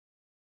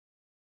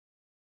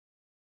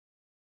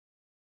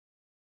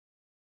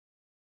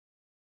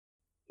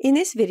In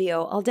this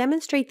video, I'll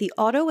demonstrate the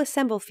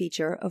auto-assemble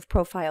feature of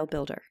Profile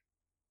Builder.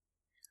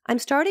 I'm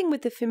starting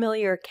with the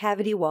familiar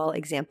cavity wall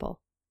example.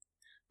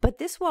 But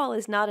this wall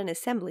is not an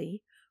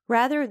assembly.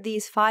 Rather,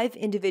 these 5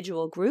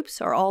 individual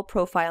groups are all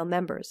profile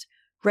members,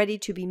 ready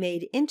to be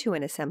made into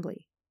an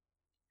assembly.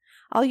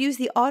 I'll use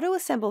the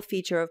auto-assemble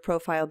feature of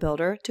Profile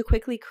Builder to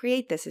quickly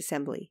create this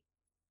assembly.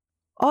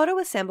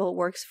 Auto-assemble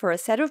works for a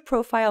set of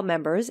profile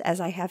members,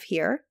 as I have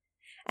here,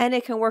 and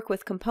it can work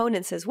with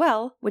components as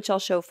well, which I'll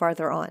show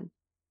farther on.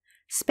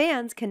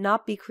 Spans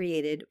cannot be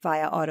created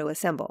via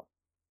auto-assemble.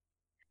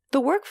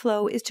 The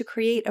workflow is to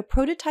create a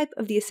prototype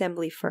of the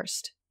assembly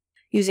first,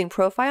 using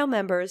profile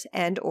members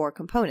and/or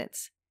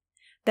components.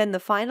 Then the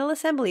final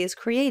assembly is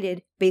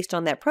created based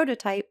on that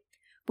prototype,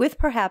 with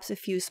perhaps a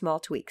few small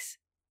tweaks.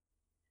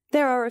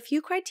 There are a few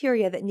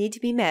criteria that need to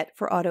be met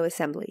for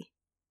auto-assembly.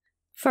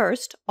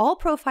 First, all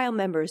profile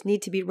members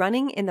need to be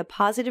running in the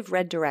positive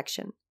red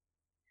direction.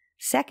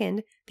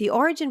 Second, the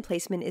origin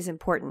placement is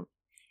important.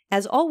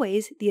 As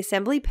always, the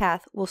assembly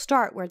path will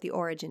start where the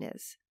origin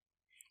is,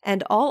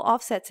 and all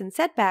offsets and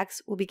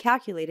setbacks will be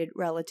calculated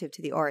relative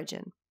to the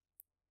origin.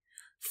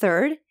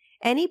 Third,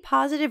 any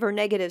positive or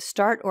negative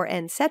start or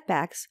end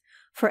setbacks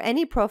for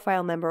any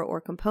profile member or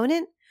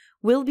component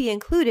will be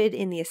included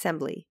in the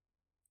assembly.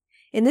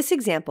 In this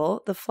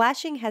example, the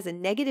flashing has a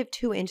negative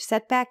 2-inch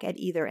setback at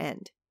either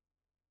end.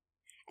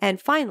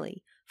 And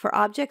finally, for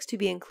objects to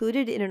be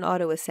included in an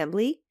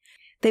auto-assembly,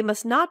 they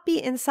must not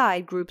be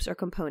inside groups or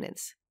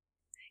components.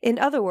 In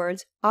other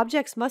words,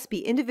 objects must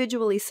be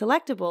individually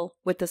selectable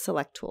with the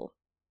Select tool.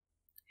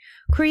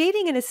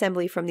 Creating an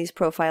assembly from these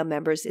profile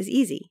members is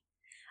easy.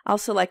 I'll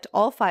select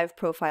all 5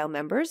 profile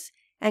members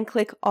and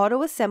click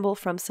Auto Assemble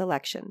from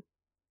Selection.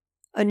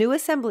 A new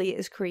assembly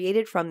is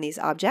created from these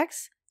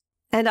objects,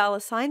 and I'll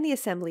assign the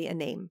assembly a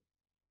name.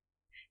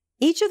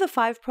 Each of the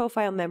 5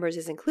 profile members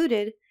is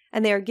included,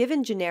 and they are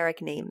given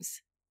generic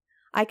names.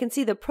 I can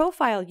see the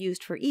profile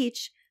used for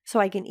each,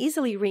 so I can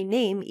easily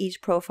rename each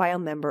profile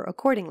member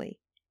accordingly.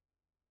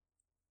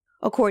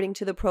 According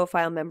to the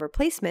profile member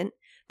placement,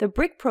 the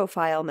brick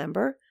profile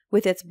member,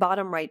 with its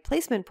bottom right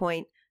placement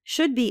point,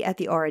 should be at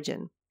the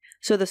origin,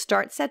 so the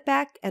start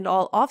setback and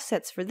all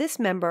offsets for this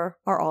member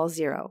are all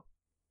 0.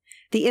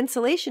 The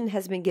insulation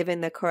has been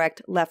given the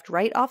correct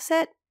left-right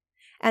offset,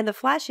 and the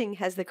flashing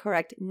has the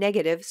correct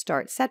negative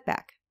start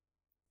setback.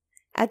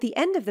 At the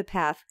end of the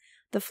path,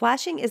 the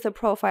flashing is the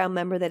profile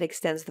member that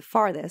extends the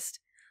farthest,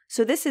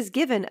 so this is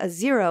given a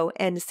 0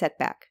 end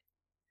setback.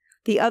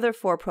 The other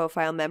 4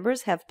 profile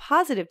members have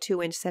positive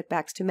 2-inch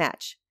setbacks to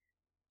match.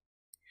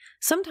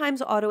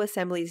 Sometimes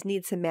auto-assemblies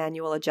need some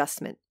manual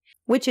adjustment,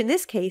 which in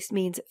this case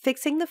means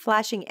fixing the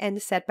flashing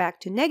end setback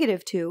to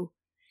 -2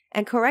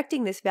 and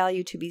correcting this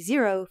value to be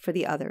 0 for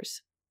the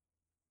others.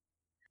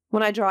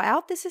 When I draw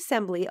out this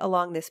assembly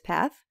along this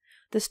path,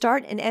 the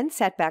start and end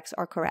setbacks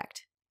are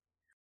correct.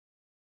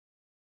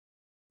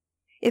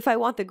 If I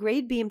want the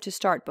grade beam to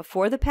start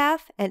before the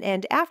path and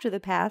end after the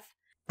path,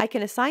 I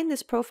can assign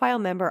this profile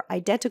member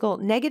identical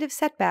negative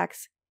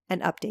setbacks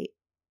and update.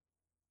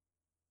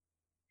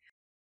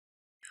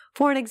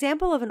 For an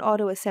example of an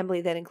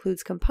auto-assembly that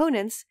includes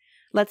components,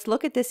 let's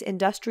look at this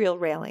industrial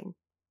railing.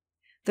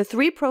 The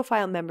 3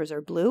 profile members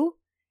are blue,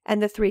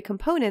 and the 3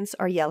 components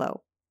are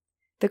yellow.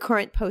 The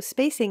current post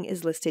spacing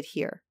is listed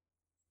here.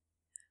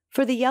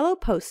 For the yellow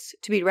posts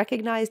to be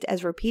recognized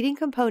as repeating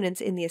components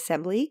in the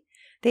assembly,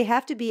 they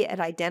have to be at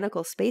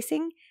identical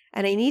spacing,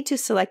 and I need to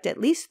select at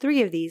least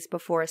 3 of these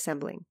before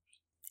assembling.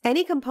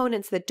 Any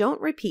components that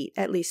don't repeat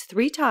at least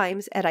 3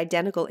 times at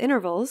identical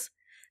intervals,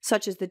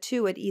 such as the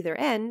 2 at either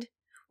end,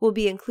 will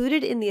be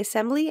included in the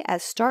assembly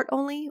as start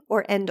only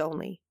or end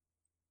only.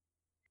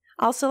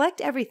 I'll select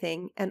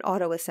everything and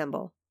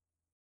auto-assemble.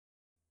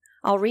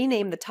 I'll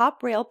rename the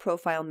top rail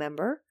profile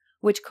member,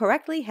 which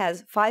correctly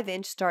has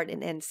 5-inch start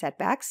and end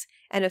setbacks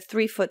and a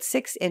 3-foot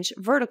 6-inch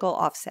vertical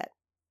offset.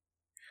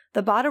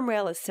 The bottom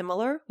rail is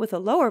similar with a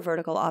lower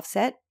vertical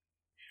offset,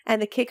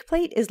 and the kick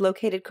plate is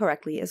located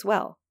correctly as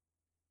well.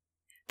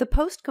 The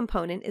post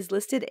component is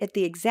listed at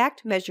the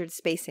exact measured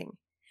spacing,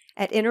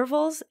 at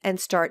intervals and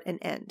start and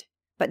end,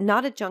 but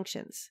not at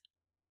junctions.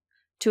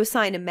 To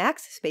assign a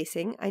max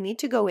spacing, I need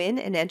to go in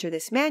and enter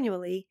this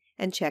manually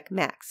and check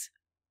max.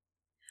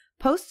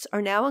 Posts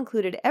are now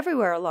included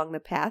everywhere along the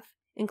path,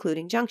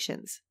 including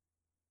junctions.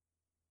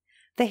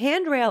 The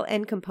handrail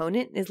end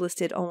component is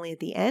listed only at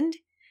the end,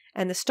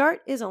 and the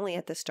start is only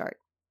at the start.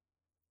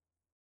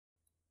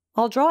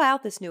 I'll draw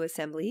out this new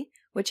assembly,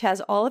 which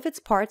has all of its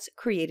parts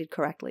created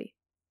correctly.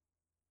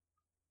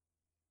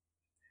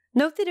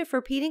 Note that if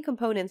repeating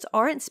components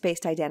aren't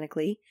spaced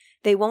identically,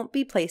 they won't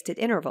be placed at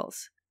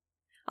intervals.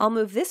 I'll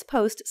move this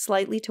post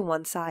slightly to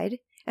one side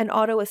and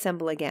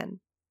auto-assemble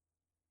again.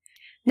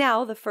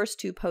 Now the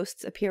first 2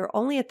 posts appear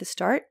only at the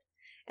start,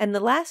 and the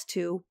last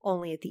 2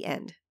 only at the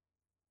end.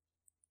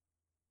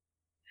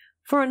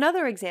 For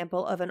another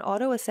example of an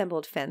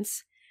auto-assembled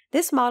fence,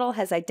 this model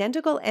has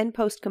identical end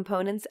post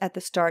components at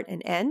the start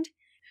and end,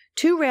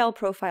 2 rail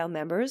profile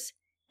members,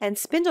 and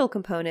spindle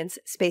components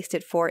spaced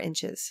at 4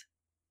 inches.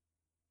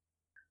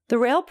 The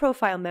rail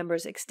profile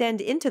members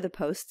extend into the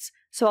posts,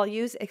 so I'll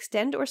use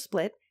extend or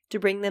split to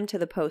bring them to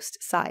the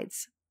post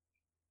sides.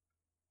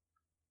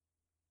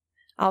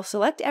 I'll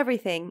select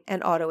everything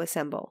and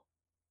auto-assemble.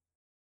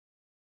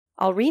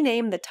 I'll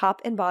rename the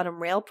top and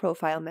bottom rail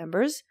profile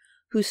members,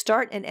 whose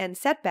start and end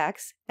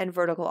setbacks and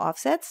vertical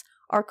offsets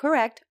are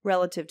correct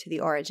relative to the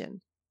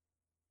origin.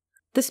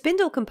 The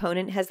spindle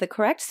component has the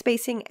correct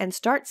spacing and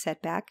start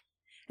setback,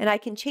 and I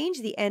can change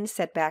the end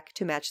setback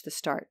to match the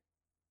start.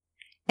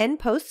 End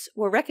posts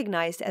were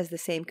recognized as the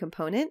same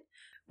component,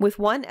 with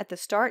one at the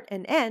start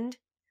and end,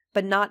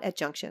 but not at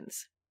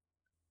junctions.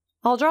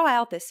 I'll draw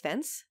out this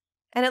fence,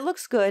 and it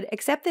looks good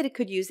except that it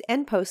could use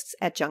end posts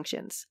at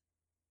junctions.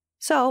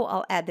 So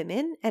I'll add them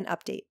in and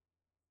update.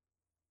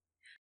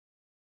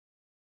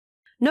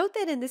 Note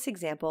that in this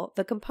example,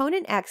 the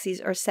component axes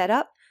are set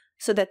up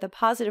so that the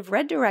positive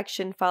red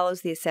direction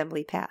follows the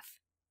assembly path.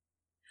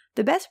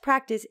 The best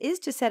practice is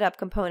to set up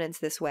components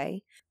this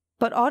way,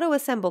 but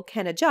auto-assemble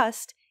can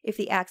adjust if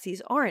the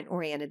axes aren't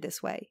oriented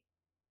this way.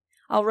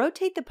 I'll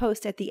rotate the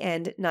post at the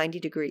end 90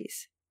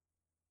 degrees.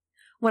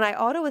 When I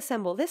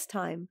auto-assemble this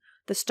time,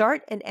 the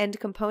start and end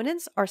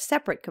components are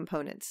separate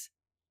components.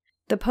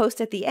 The post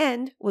at the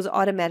end was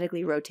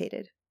automatically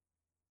rotated.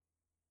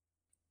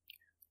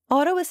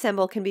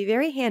 Auto-assemble can be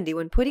very handy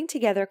when putting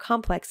together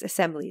complex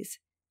assemblies.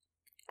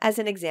 As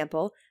an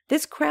example,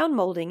 this crown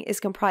molding is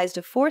comprised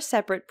of 4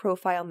 separate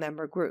profile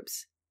member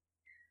groups.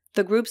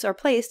 The groups are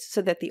placed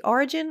so that the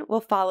origin will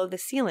follow the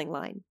ceiling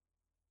line.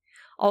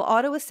 I'll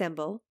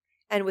auto-assemble,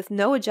 and with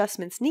no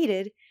adjustments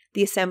needed,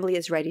 the assembly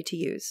is ready to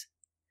use.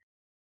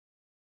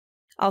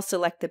 I'll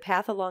select the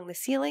path along the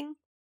ceiling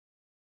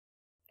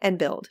and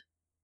build.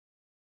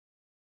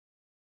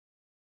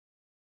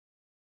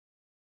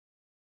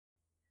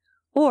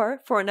 Or,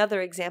 for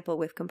another example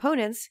with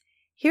components,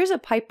 here's a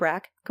pipe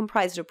rack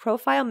comprised of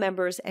profile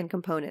members and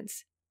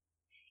components.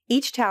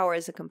 Each tower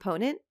is a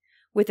component,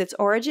 with its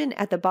origin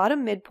at the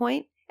bottom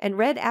midpoint and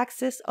red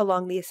axis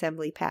along the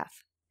assembly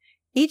path.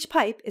 Each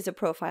pipe is a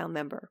profile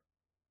member.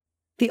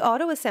 The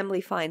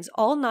auto-assembly finds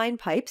all 9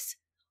 pipes,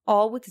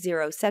 all with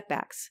 0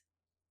 setbacks.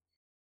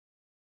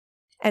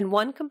 And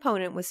one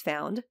component was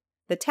found,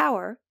 the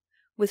tower,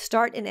 with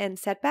start and end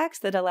setbacks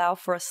that allow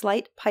for a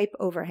slight pipe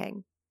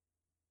overhang.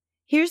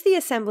 Here's the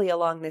assembly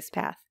along this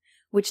path,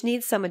 which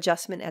needs some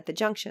adjustment at the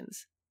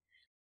junctions.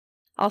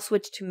 I'll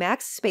switch to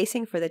max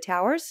spacing for the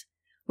towers,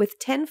 with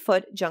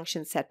 10-foot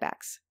junction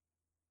setbacks.